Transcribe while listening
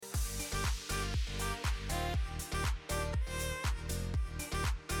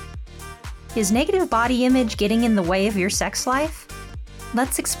Is negative body image getting in the way of your sex life?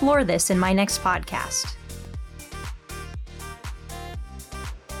 Let's explore this in my next podcast.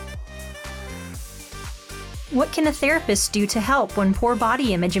 What can a therapist do to help when poor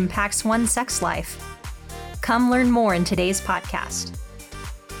body image impacts one's sex life? Come learn more in today's podcast.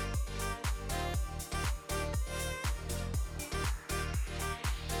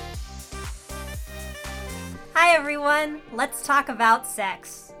 Hi everyone, let's talk about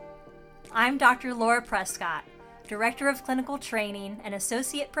sex. I'm Dr. Laura Prescott, Director of Clinical Training and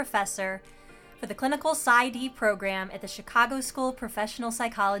Associate Professor for the Clinical PsyD program at the Chicago School of Professional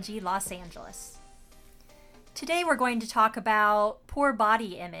Psychology, Los Angeles. Today we're going to talk about poor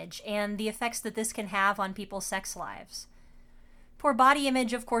body image and the effects that this can have on people's sex lives. Poor body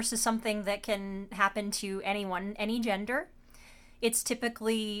image, of course, is something that can happen to anyone, any gender. It's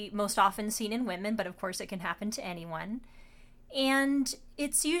typically most often seen in women, but of course it can happen to anyone. And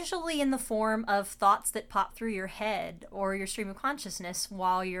it's usually in the form of thoughts that pop through your head or your stream of consciousness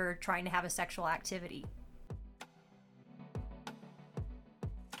while you're trying to have a sexual activity.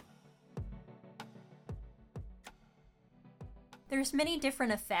 There's many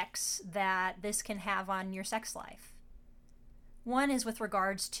different effects that this can have on your sex life. One is with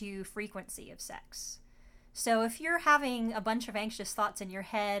regards to frequency of sex. So if you're having a bunch of anxious thoughts in your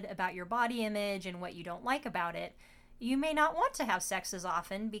head about your body image and what you don't like about it, you may not want to have sex as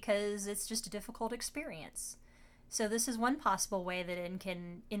often because it's just a difficult experience. So this is one possible way that it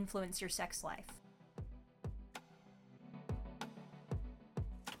can influence your sex life.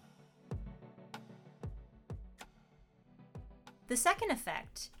 The second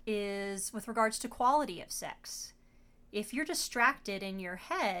effect is with regards to quality of sex. If you're distracted in your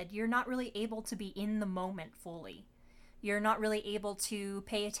head, you're not really able to be in the moment fully. You're not really able to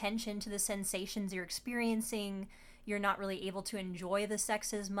pay attention to the sensations you're experiencing. You're not really able to enjoy the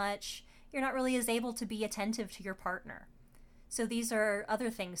sex as much. You're not really as able to be attentive to your partner. So these are other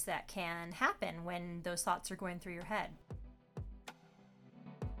things that can happen when those thoughts are going through your head.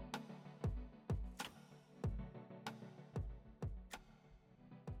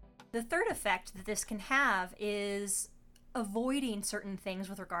 The third effect that this can have is avoiding certain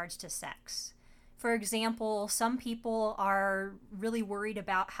things with regards to sex. For example, some people are really worried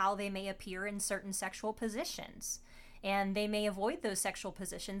about how they may appear in certain sexual positions, and they may avoid those sexual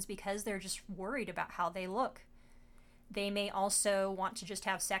positions because they're just worried about how they look. They may also want to just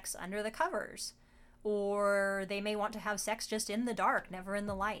have sex under the covers, or they may want to have sex just in the dark, never in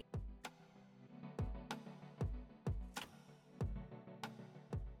the light.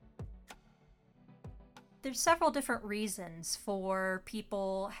 There's several different reasons for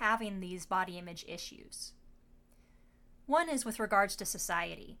people having these body image issues. One is with regards to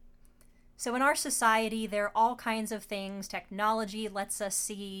society. So in our society, there are all kinds of things. Technology lets us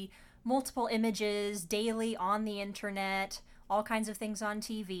see multiple images daily on the internet, all kinds of things on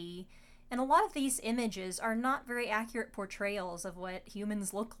TV. And a lot of these images are not very accurate portrayals of what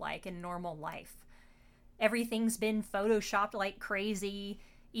humans look like in normal life. Everything's been photoshopped like crazy.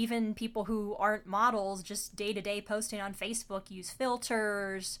 Even people who aren't models, just day-to-day posting on Facebook, use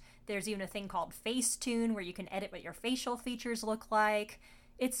filters. There's even a thing called Facetune where you can edit what your facial features look like.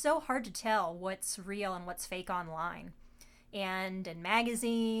 It's so hard to tell what's real and what's fake online. And in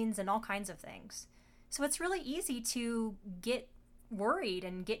magazines and all kinds of things. So it's really easy to get worried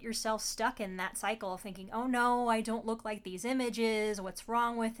and get yourself stuck in that cycle of thinking, oh no, I don't look like these images, what's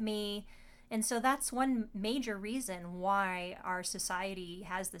wrong with me? And so that's one major reason why our society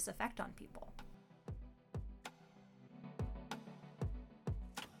has this effect on people.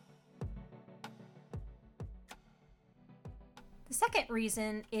 The second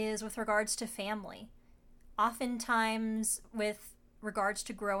reason is with regards to family. Oftentimes, with regards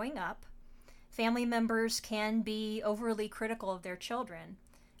to growing up, family members can be overly critical of their children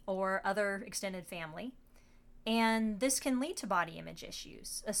or other extended family. And this can lead to body image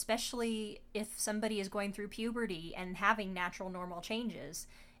issues, especially if somebody is going through puberty and having natural normal changes,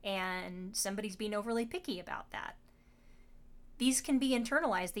 and somebody's being overly picky about that. These can be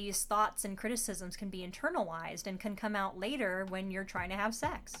internalized. These thoughts and criticisms can be internalized and can come out later when you're trying to have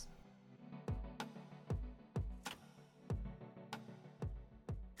sex.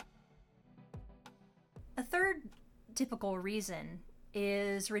 A third typical reason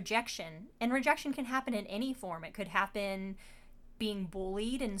is rejection. And rejection can happen in any form. It could happen being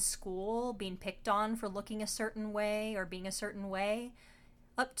bullied in school, being picked on for looking a certain way or being a certain way,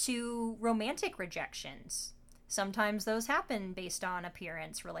 up to romantic rejections. Sometimes those happen based on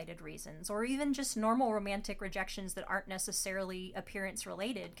appearance-related reasons, or even just normal romantic rejections that aren't necessarily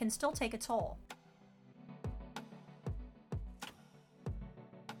appearance-related can still take a toll.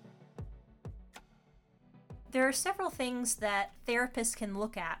 There are several things that therapists can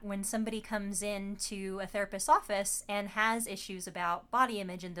look at when somebody comes into a therapist's office and has issues about body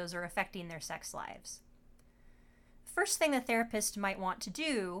image and those are affecting their sex lives. First thing the therapist might want to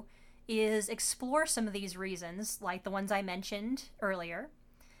do is explore some of these reasons, like the ones I mentioned earlier,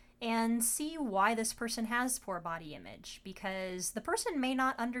 and see why this person has poor body image, because the person may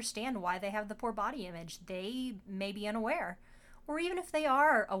not understand why they have the poor body image. They may be unaware, or even if they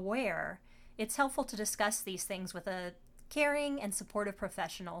are aware, it's helpful to discuss these things with a caring and supportive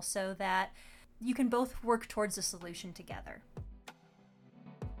professional so that you can both work towards a solution together.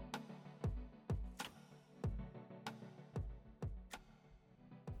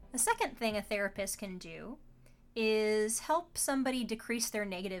 The second thing a therapist can do is help somebody decrease their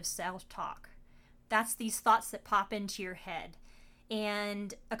negative self-talk. That's these thoughts that pop into your head.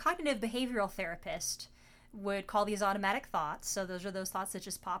 And a cognitive behavioral therapist would call these automatic thoughts. So those are those thoughts that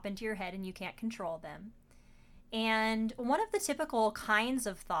just pop into your head and you can't control them. And one of the typical kinds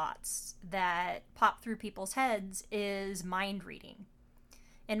of thoughts that pop through people's heads is mind reading.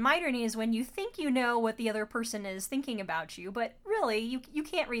 And mind reading is when you think you know what the other person is thinking about you, but really you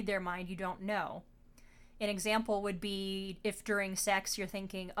can't read their mind, you don't know. An example would be if during sex you're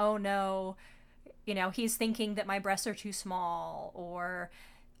thinking, oh no, he's thinking that my breasts are too small, or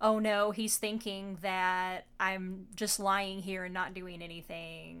oh no, he's thinking that I'm just lying here and not doing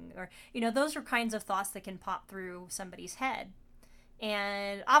anything. Or, those are kinds of thoughts that can pop through somebody's head.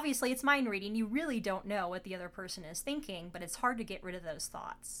 And obviously it's mind reading. You really don't know what the other person is thinking, but it's hard to get rid of those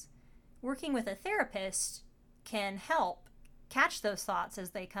thoughts. Working with a therapist can help catch those thoughts as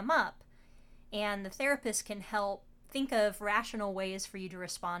they come up, and the therapist can help think of rational ways for you to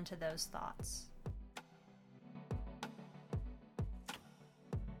respond to those thoughts.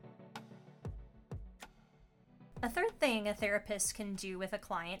 A third thing a therapist can do with a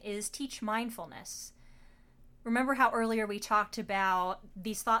client is teach mindfulness. Remember how earlier we talked about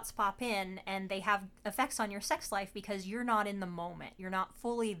these thoughts pop in and they have effects on your sex life because you're not in the moment. You're not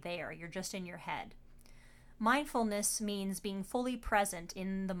fully there. You're just in your head. Mindfulness means being fully present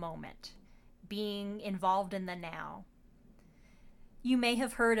in the moment, being involved in the now. You may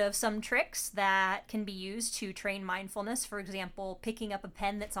have heard of some tricks that can be used to train mindfulness. For example, picking up a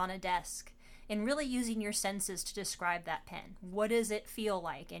pen that's on a desk and really using your senses to describe that pen. What does it feel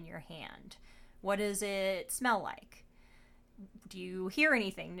like in your hand? What does it smell like? Do you hear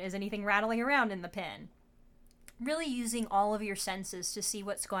anything? Is anything rattling around in the pen? Really using all of your senses to see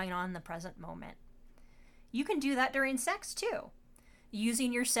what's going on in the present moment. You can do that during sex too.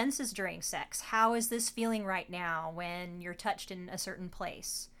 Using your senses during sex. How is this feeling right now when you're touched in a certain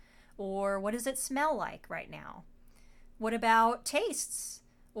place? Or what does it smell like right now? What about tastes?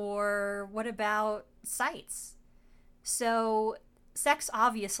 Or what about sights? So sex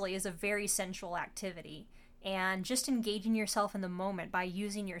obviously is a very sensual activity, and just engaging yourself in the moment by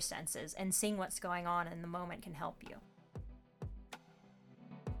using your senses and seeing what's going on in the moment can help you.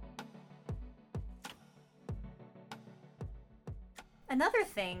 Another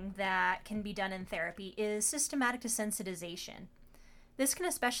thing that can be done in therapy is systematic desensitization. This can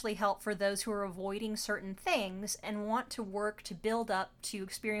especially help for those who are avoiding certain things and want to work to build up to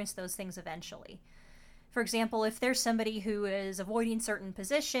experience those things eventually. For example, if there's somebody who is avoiding certain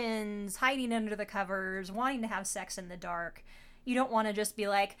positions, hiding under the covers, wanting to have sex in the dark, you don't want to just be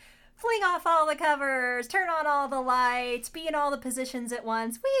like, fling off all the covers, turn on all the lights, be in all the positions at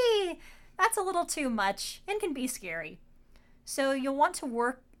once. Whee! That's a little too much and can be scary. So you'll want to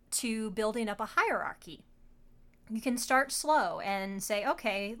work to building up a hierarchy. You can start slow and say,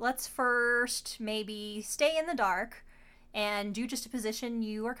 okay, let's first maybe stay in the dark and do just a position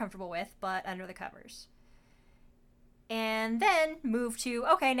you are comfortable with, but under the covers. And then move to,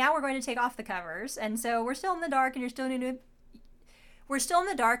 okay, now we're going to take off the covers. And so we're still in the dark and you're still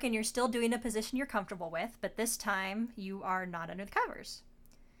doing a position you're comfortable with, but this time you are not under the covers.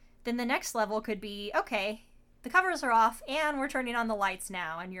 Then the next level could be, okay, the covers are off and we're turning on the lights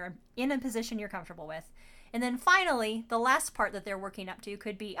now and you're in a position you're comfortable with. And then finally, the last part that they're working up to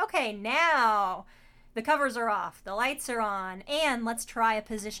could be, okay, now the covers are off, the lights are on, and let's try a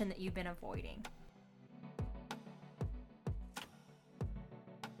position that you've been avoiding.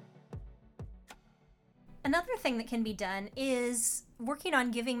 Another thing that can be done is working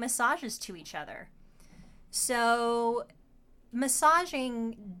on giving massages to each other. So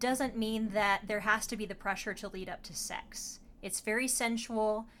massaging doesn't mean that there has to be the pressure to lead up to sex. It's very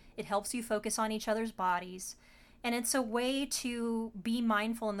sensual. It helps you focus on each other's bodies. And it's a way to be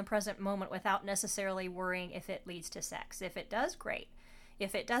mindful in the present moment without necessarily worrying if it leads to sex. If it does, great.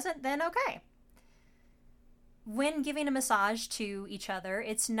 If it doesn't, then okay. when giving a massage to each other,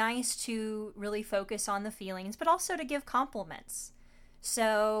 it's nice to really focus on the feelings, but also to give compliments.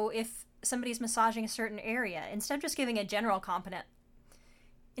 So if somebody's massaging a certain area, instead of just giving a general compliment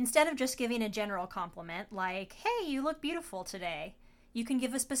like, hey, you look beautiful today, you can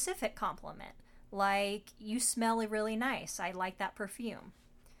give a specific compliment like, you smell really nice, I like that perfume,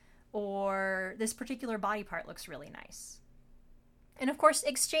 or this particular body part looks really nice. And of course,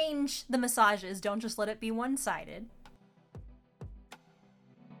 exchange the massages, don't just let it be one-sided.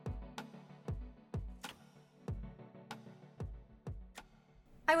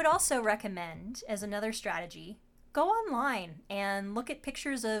 I would also recommend, as another strategy, go online and look at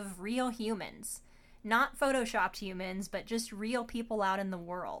pictures of real humans. Not photoshopped humans, but just real people out in the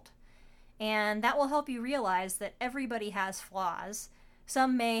world. And that will help you realize that everybody has flaws.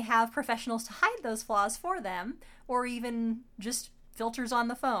 Some may have professionals to hide those flaws for them, or even just filters on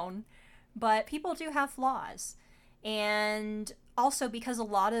the phone, but people do have flaws. And also, because a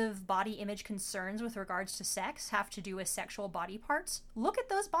lot of body image concerns with regards to sex have to do with sexual body parts, look at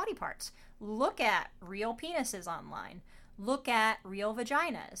those body parts. Look at real penises online. Look at real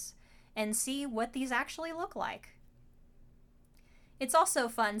vaginas and see what these actually look like. It's also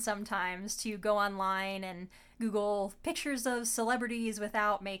fun sometimes to go online and Google pictures of celebrities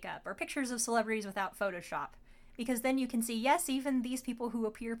without makeup or pictures of celebrities without Photoshop, because then you can see, yes, even these people who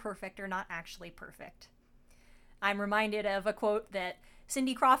appear perfect are not actually perfect. I'm reminded of a quote that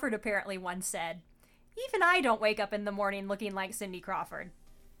Cindy Crawford apparently once said, "Even I don't wake up in the morning looking like Cindy Crawford."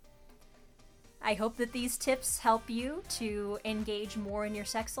 I hope that these tips help you to engage more in your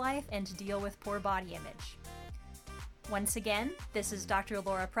sex life and to deal with poor body image. Once again, this is Dr.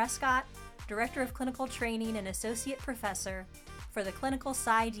 Laura Prescott, Director of Clinical Training and Associate Professor for the Clinical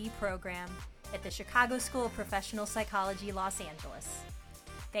PsyD program at the Chicago School of Professional Psychology, Los Angeles.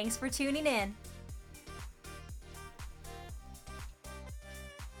 Thanks for tuning in.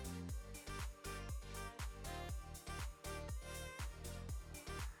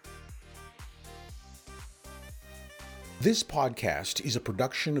 This podcast is a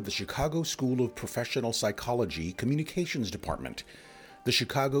production of the Chicago School of Professional Psychology Communications Department. The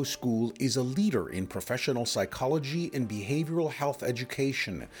Chicago School is a leader in professional psychology and behavioral health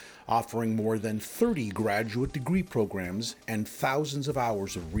education, offering more than 30 graduate degree programs and thousands of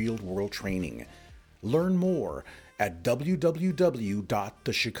hours of real-world training. Learn more at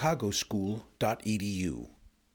www.thechicagoschool.edu.